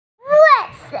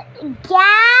Guys,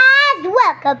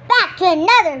 welcome back to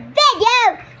another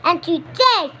video, and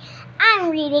today I'm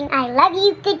reading I Love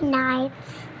You Good Night.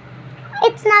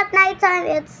 It's not nighttime,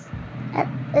 it's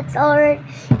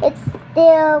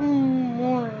still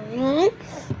morning.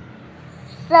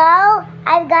 So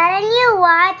I've got a new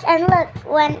watch, and look,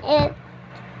 when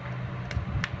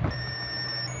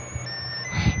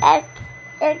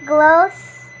it glows,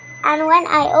 and when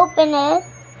I open it,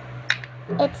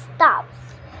 it stops.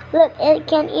 Look, it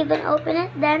can even open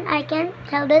it, then I can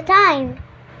tell the time.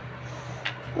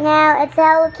 Now it's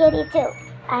Hello Kitty too.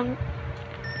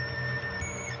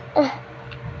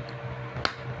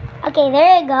 Okay,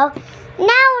 there you go.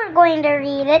 Now we're going to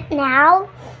read it now.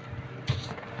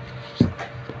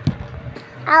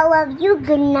 I love you,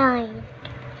 good night.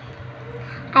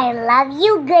 I love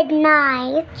you, good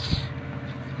night.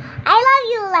 I love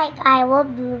you like I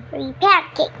love blueberry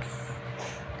pancakes.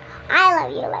 I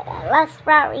love you like I love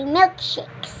strawberry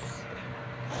milkshakes.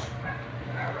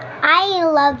 I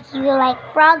love you like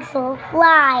frogs love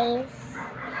flies.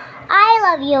 I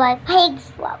love you like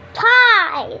pigs love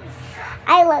pies.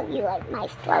 I love you like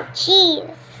mice love cheese.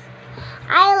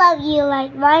 I love you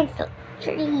like vines love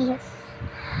trees.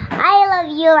 I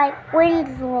love you like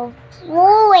winds love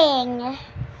blowing.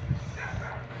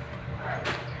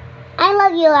 I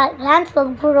love you like plants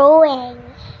love growing.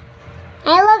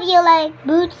 I love you like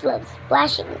boots love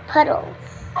splashing puddles.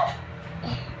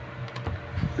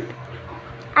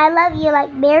 I love you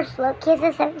like bears love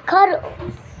kisses and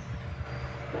cuddles.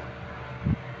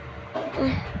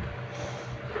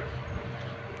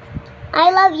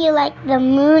 I love you like the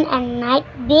moon and night,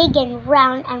 big and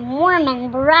round and warm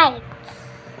and bright.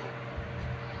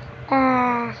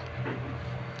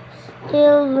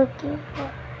 Still looking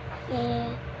for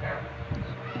it.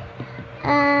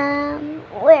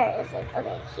 Where is it?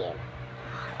 Okay, here.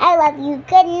 I love you,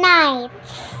 good night.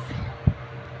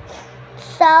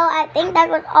 So, I think that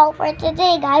was all for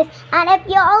today, guys. And if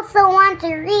you also want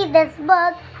to read this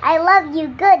book, I Love You,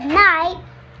 Good Night,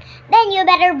 then you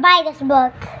better buy this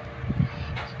book.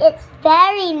 It's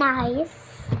very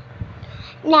nice.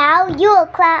 Now, you'll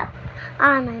clap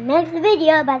on my next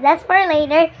video, but that's for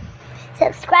later.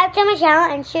 Subscribe to my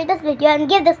channel and share this video and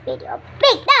give this video a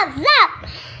big thumbs up.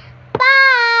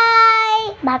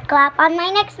 Bye! But clap on my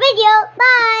next video.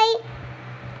 Bye!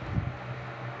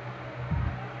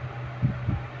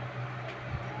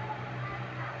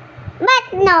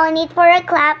 But no need for a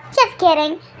clap. Just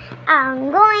kidding.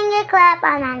 I'm going to clap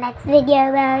on my next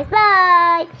video, guys.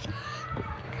 Bye!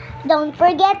 Don't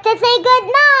forget to say good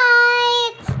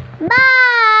night.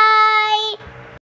 Bye!